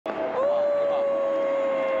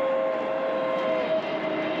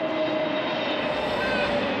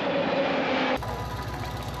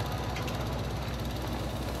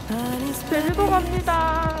제주도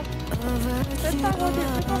갑니다. 배 타고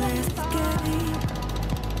제주도 갑니다.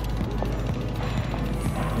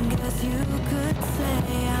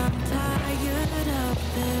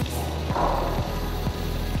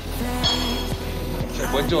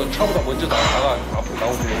 먼저 차보다 먼저 나가 앞으로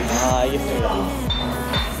나오세요. 아, 알겠습니다.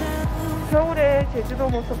 겨울의 제주도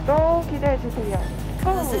모습도 기대해 주세요.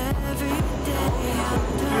 안녕하세요.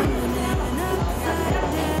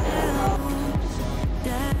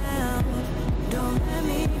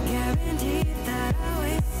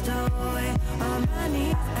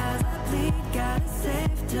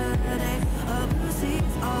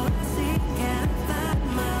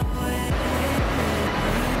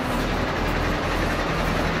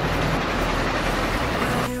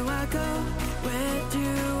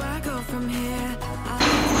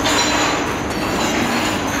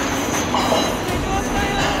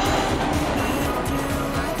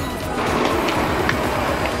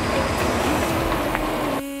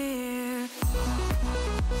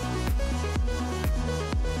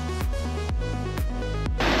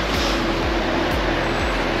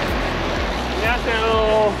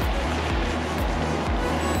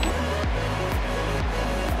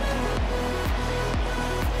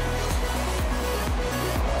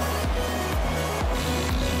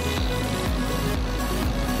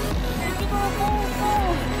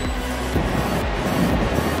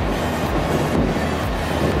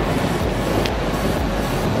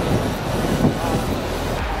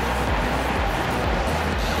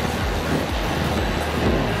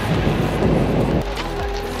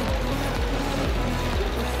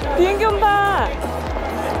 비행기 온다.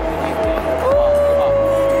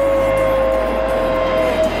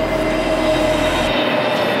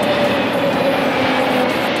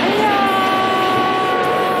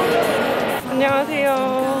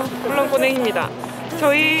 안녕하세요. 뿔난꼬냉이입니다.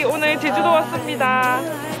 저희 오늘 제주도 왔습니다.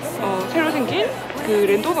 새로 생긴 그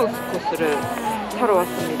랜도너스 코스를 타러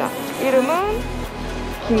왔습니다. 이름은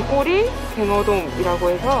긴꼬리벵어돔이라고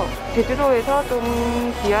해서 제주도에서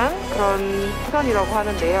좀 귀한 그런 수산이라고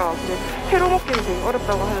하는데요. 근데 회로 먹기는 되게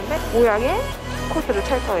어렵다고 하는데 모양의 코스를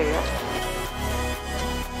탈 거예요.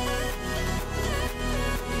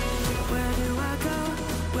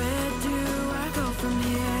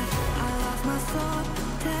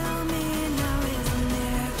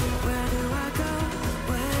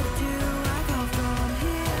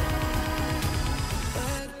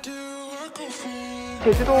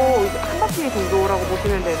 제주도 한 바퀴 정도라고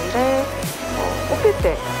보시면 되는데 꽃필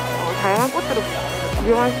때 다양한 꽃들을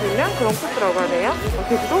구경할 수 있는 그런 코스라고 하네요.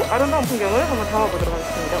 제주도 아름다운 풍경을 한번 담아보도록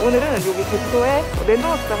하겠습니다. 오늘은 여기 제주도에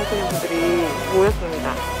랜도너스 하시는 분들이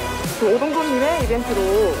모였습니다. 그 오동도님의 이벤트로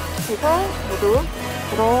해서 모두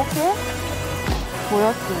이렇게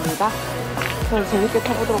모였습니다. 저는 재밌게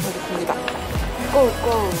타보도록 하겠습니다.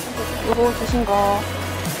 고고! 이거 주신 거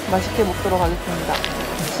맛있게 먹도록 하겠습니다.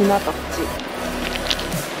 진화 떡지.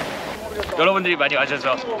 여러분들이 많이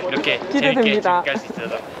와셔서 이렇게 기대됩니다. 재밌게 즐길 수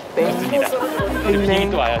있어서 네. 좋습니다. 그리고 네.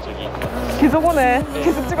 또 와요, 저기. 계속 오네.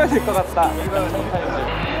 계속 찍어야 될 것 같다.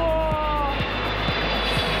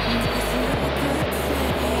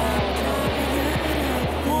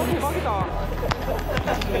 우와, 대박이다.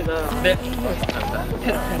 네.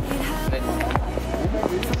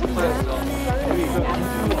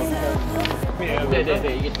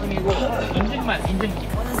 네네네, 이게 통이고 인증만 인증기.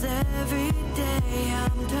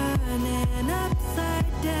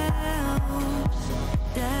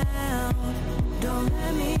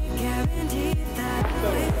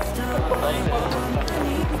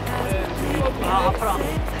 아, 앞으로.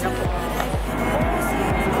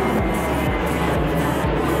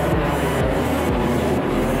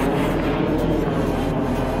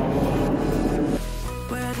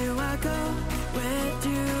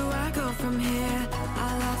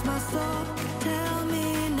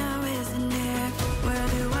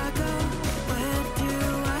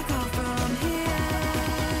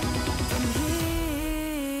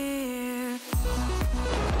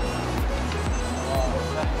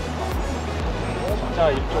 자,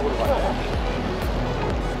 이쪽으로 가요.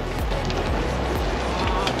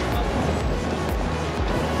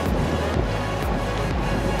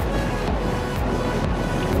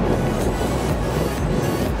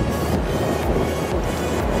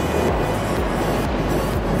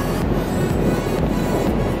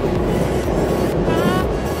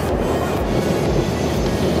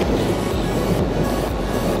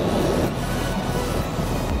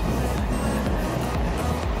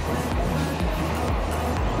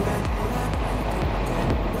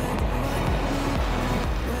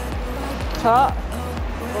 자,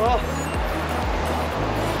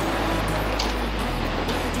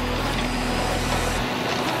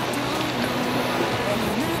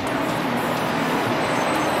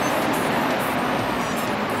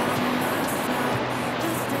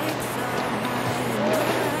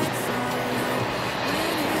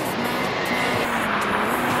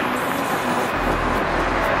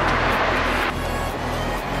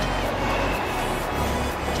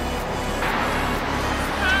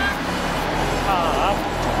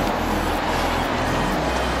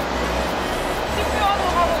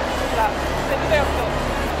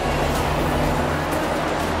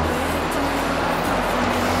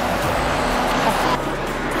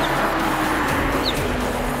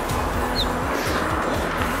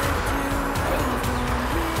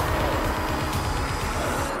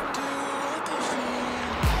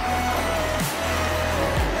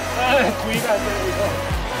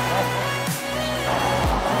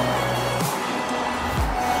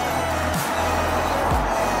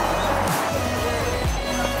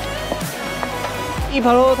 이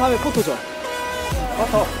바로 다음에 포토죠.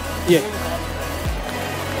 버터. 예.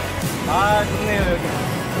 아, 좋네요, 여기.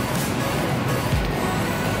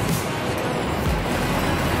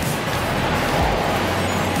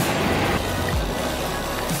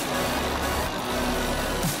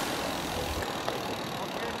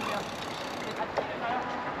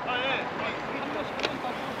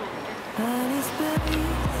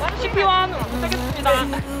 CP1 도착했습니다.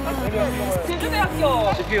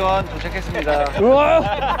 제주대학교 CP1 도착했습니다.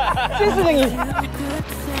 우와. 실수쟁이.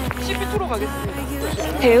 CP2로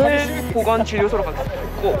가겠습니다. 대을 보건 진료소로 가겠습니다.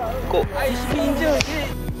 고. CP 인증.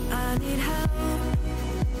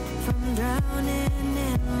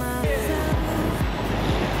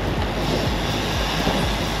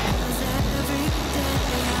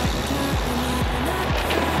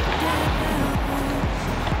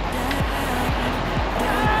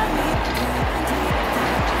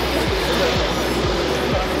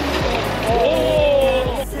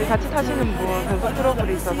 같이 타시는 분 변속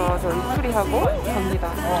트러블이 있어서 저희 수리하고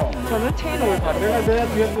갑니다. 저는 체인 오일 바르고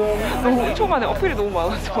너무 5초 만에 어필이 너무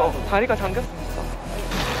많아서 다리가 잠겼습니다.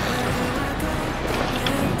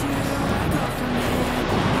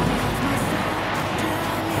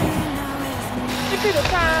 CP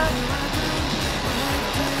도착!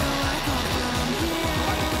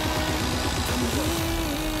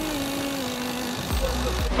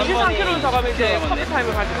 23km를 더 가면 이제 커피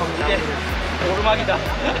타임을 가질 겁니다. 오르막이다.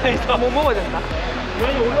 뭐 먹어야 된다.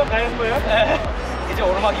 여기 올라가는 거예요? 네. 이제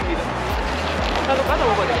오르막입니다. 나도 까서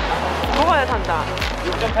먹어야 되겠다. 먹어야 산다.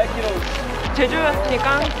 6.8km.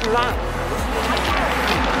 제주였으니까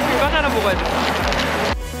불가사를 먹어야 된다.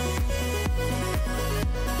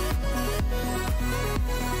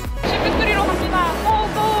 CP3로 갑니다.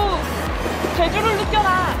 고고! 제주를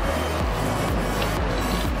느껴라!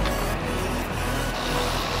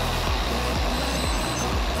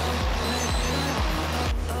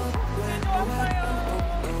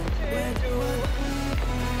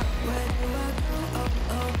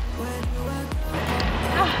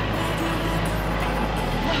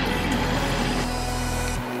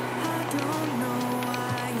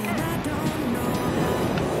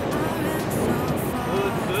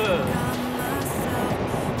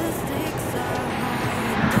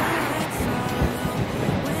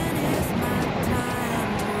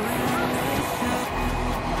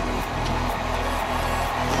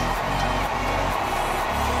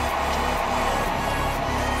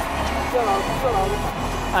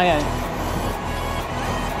 아니.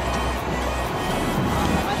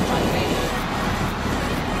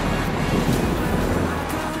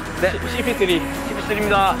 네, CP3.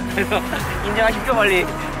 CP3입니다. 그래서 인정하십시오, 빨리.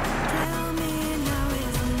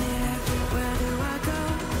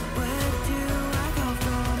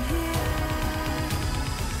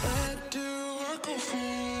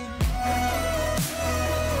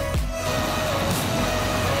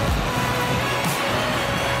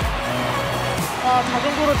 아,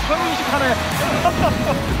 자전거로 처음 인식하네.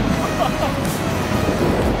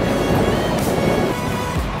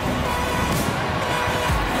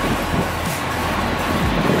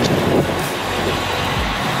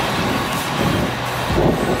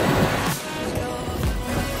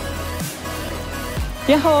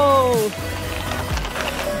 야호!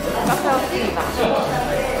 카페 왔습니다.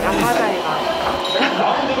 양마자이가.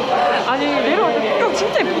 아니, 내려올 때 풍경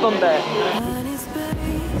진짜 예쁘던데.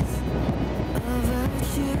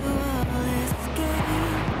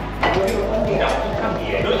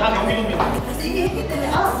 여기 다 경기도입니다.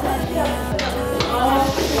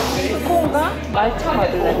 코가 말차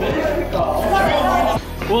마들렌.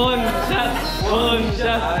 원샷.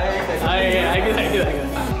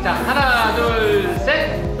 알겠어. 자, 하나, 둘,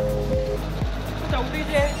 셋. 자, 우리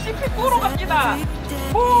이제 CP4로 갑니다.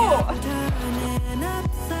 오!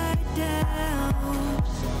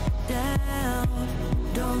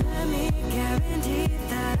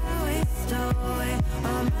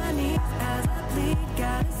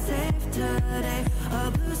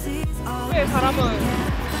 의 바람은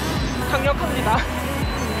강력합니다.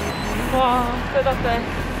 와, 세다 세.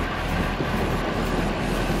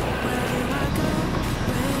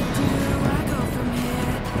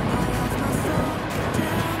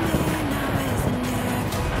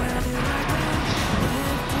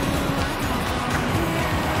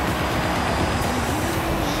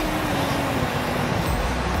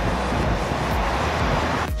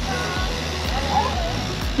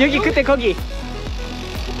 여기 그때 거기.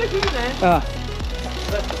 진짜 길이네. 대박.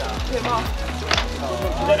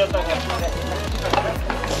 기다렸다가.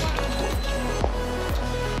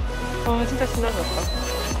 와, 진짜 신나졌다.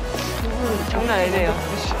 장난 아니네요.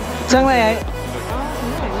 장난이 아니. 아,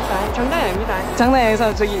 장난 아닙니다. 장난 아닙니다. 장난이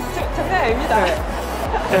아니서 저기 장난 아닙니다.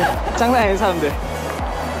 네, 장난 아닌 사람들.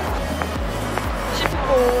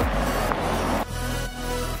 10호.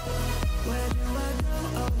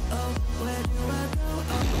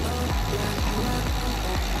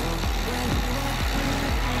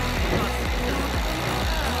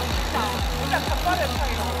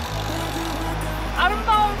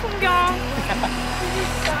 아름다운 풍경.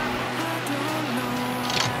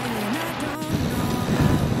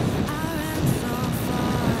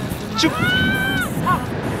 쭉.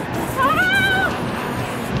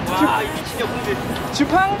 와, 이 미친년 뭔데?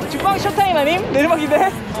 주팡 쇼타임 아님?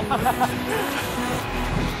 내리막인데?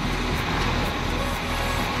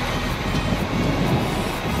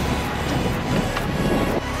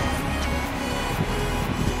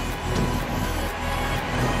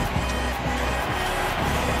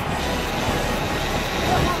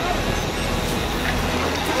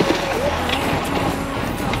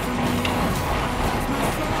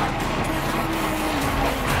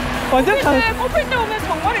 완전 뽑힐 때 오면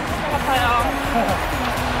정말 예쁠 것 같아요.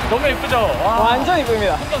 너무 예쁘죠? 와, 완전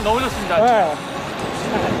이쁩니다. 풍경 너무 좋습니다. 네.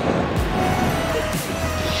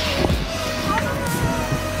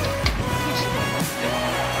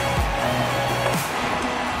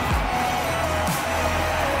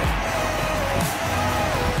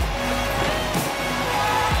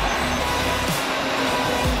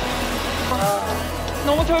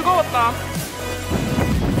 너무 즐거웠다.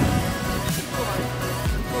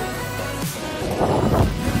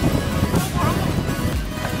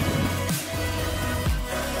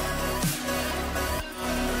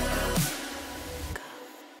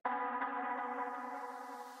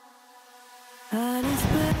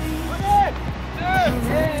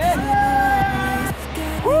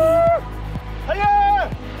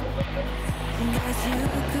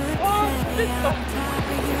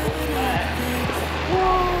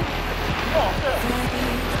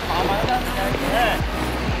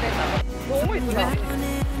 너무 이쁘다.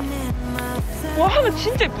 와, 하늘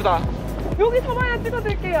진짜 이쁘다. 여기서만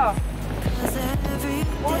찍어드릴게요.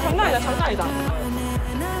 와, 장난 아니다, 장난 아니다.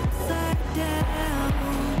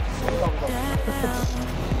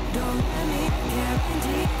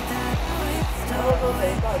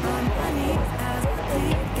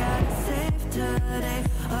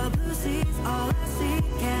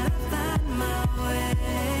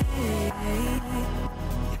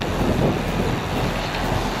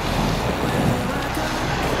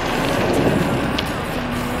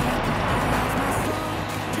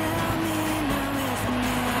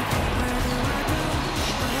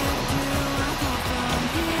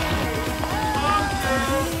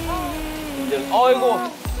 어이구.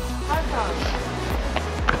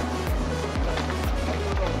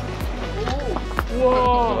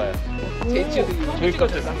 우와.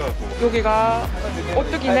 여기까지 생각하고. 여기가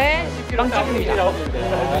오뚜기네 랑쪽입니다.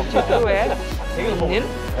 제주도에 있는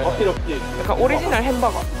약간 오리지널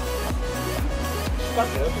햄버거.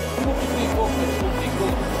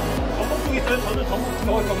 전복죽 있어요? 저는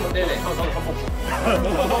전복죽. 네네. 저는 전복죽.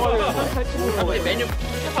 메뉴.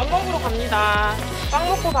 밥 먹으러 갑니다. 빵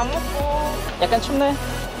먹고 밥 먹고 약간 춥네.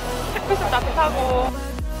 햇빛은 따뜻하고.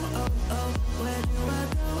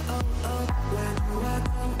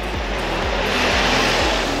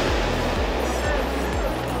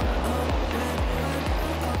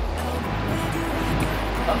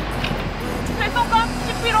 필통값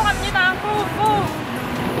씹히러 갑니다. 꾹꾹.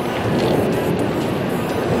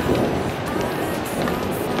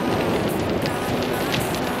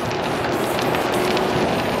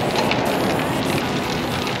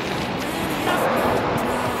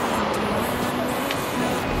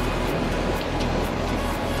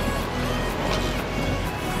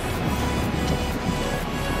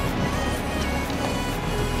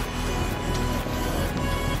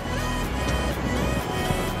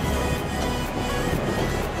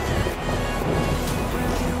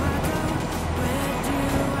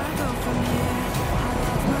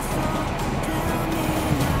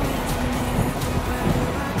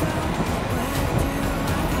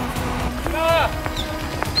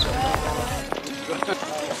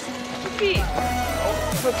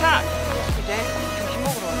 도착! 이제 점심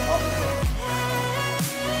먹으러 와요.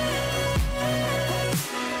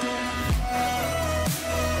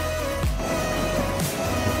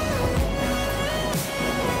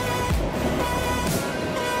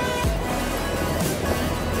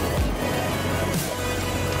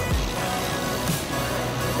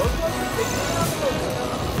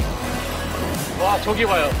 와, 저기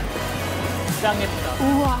봐요. 짱 예쁘다.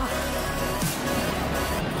 우와.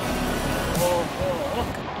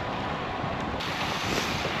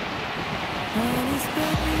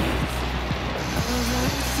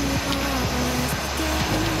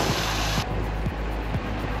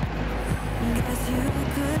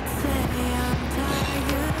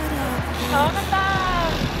 나왔다.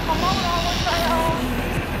 밥 먹으러 가고 있어요.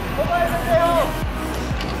 먹어야 되세요.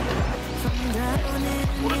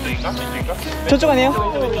 오른쪽인가? 왼쪽인가? 저쪽 아니에요?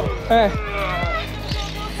 네.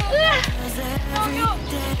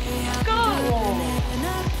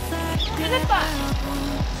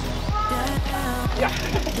 야!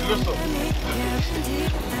 눌렀어.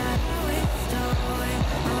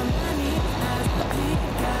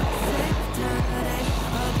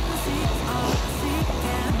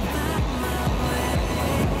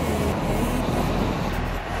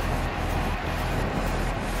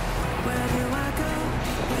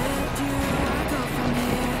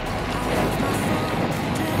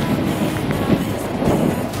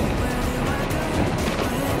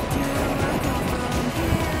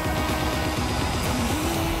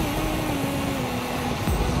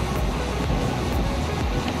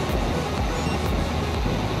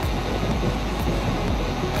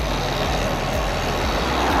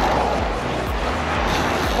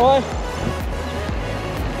 어이.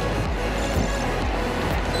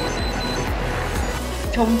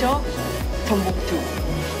 점점 전복주.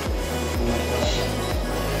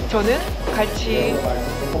 저는 갈치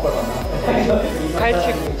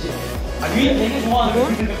갈치구이입니다.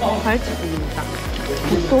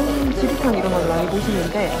 보통 지리탕 이런 걸 많이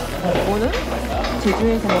보시는데 이거는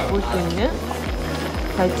제주에서 맛볼 수 있는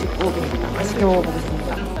갈치구이입니다. 맛있게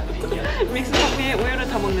먹어보겠습니다. 믹스커피에 우유를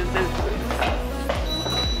타 먹는 센스.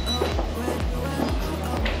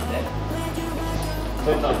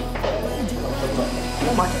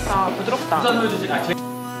 오, 맛있다. 부드럽다.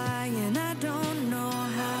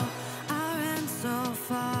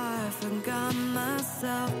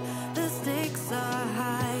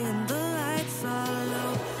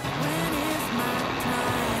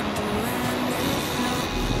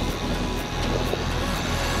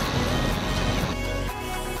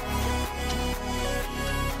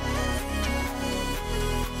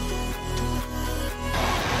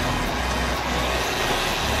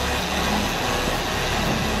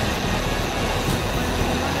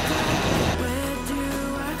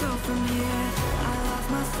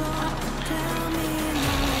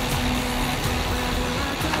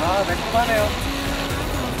 아, 매콤하네요.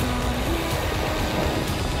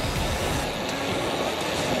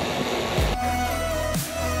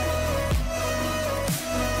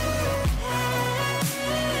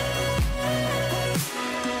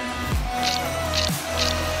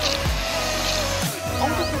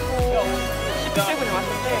 엉또폭포 10세분에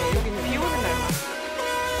왔는데 여기는 비 오는 날만.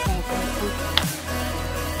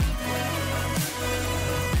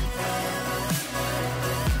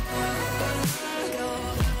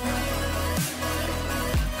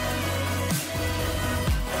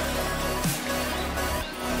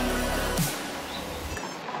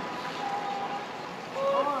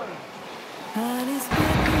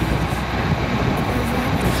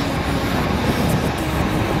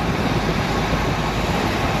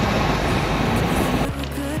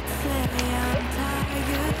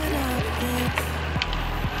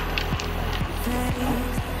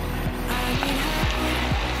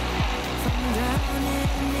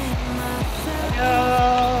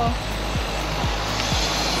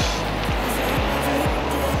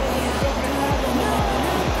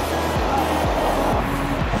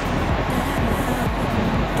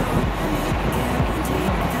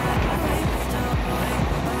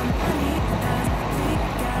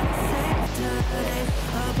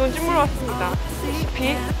 전 찜물 왔습니다.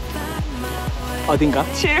 비 어딘가?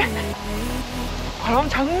 7. 바람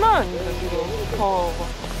장난 아닙니다 지금.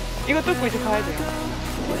 이거 뚫고 이제 가야 돼요.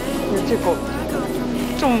 제 거.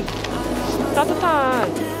 좀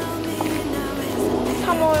따뜻한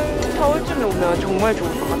 3월, 4월쯤에 오면 정말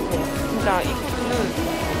좋을 것 같아요. 진짜 이 코스는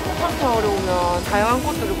포항타워에 오면 다양한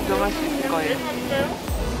꽃들을 구경할 수 있을 거예요.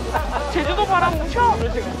 제주도 바람 부셔!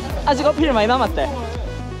 아직 어필 많이 남았대.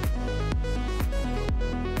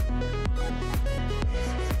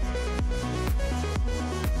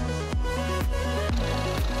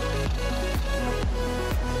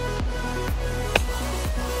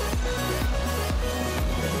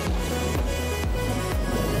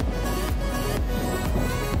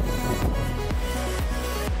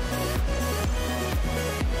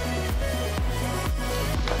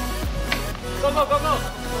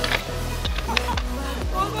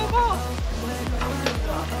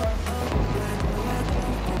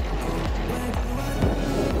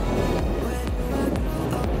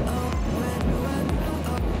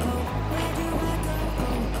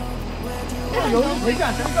 여기 되지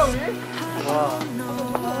않습니까 우리? 와.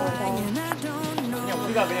 그냥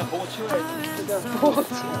우리가 그냥 보고 치워야지.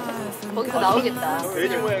 거기서 나오겠다.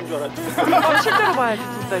 돼지 모양인 줄 알았지. 실제로 봐야지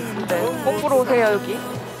진짜 이쁜데. 꼭 보러 오세요 여기.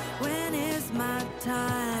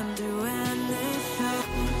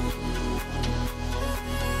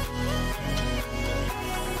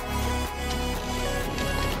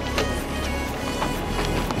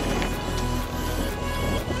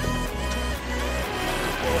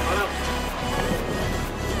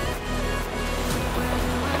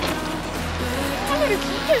 하늘이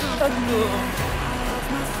진짜 예쁘다 지금.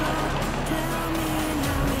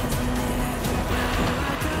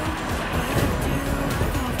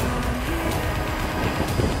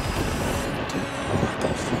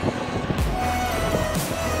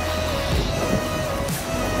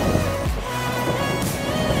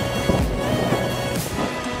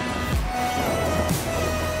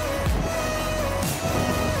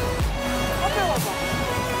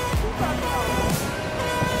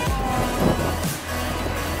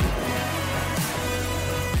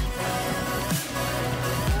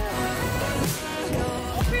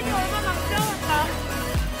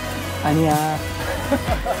 아니야.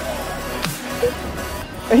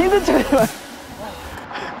 힘든 척해봐.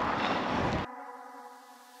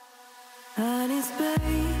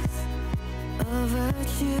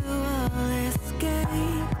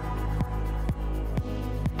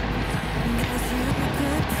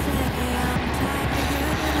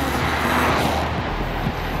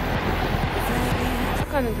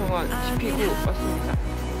 착하는 정원 지피구 왔습니다.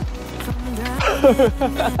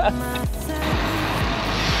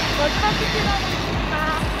 마지막 피키라고 있습니다.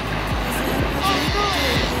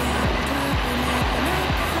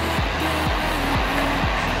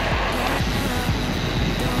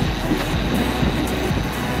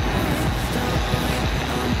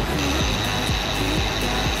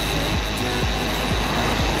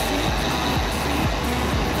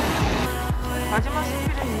 마지막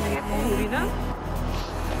스피드 있는 우리는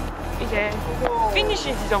이제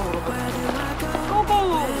피니시 지점으로 고고!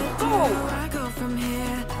 고!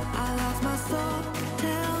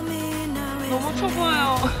 너무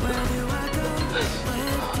초보해요.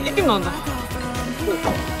 입김 나온다.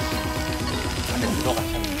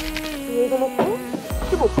 이거 먹고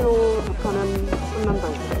 15km부터는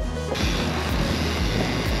끝난다고.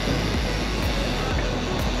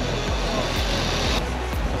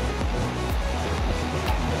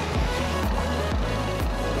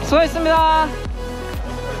 수고했습니다.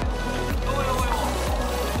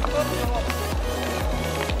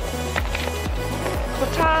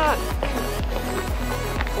 도착!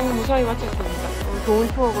 오늘 무사히 마쳤습니다. 오늘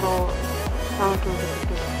좋은 추억으로 남았으면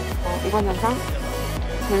좋겠어요. 이번 영상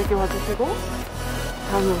재밌게 봐주시고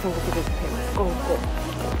다음 영상도 기대해주세요. 꽁꽁.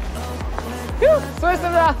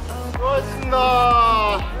 수고했습니다. 고맙습니다.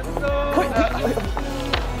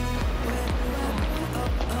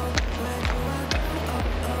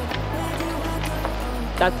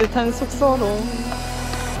 따뜻한 숙소로.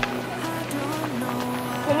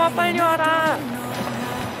 고마 빨리 와라.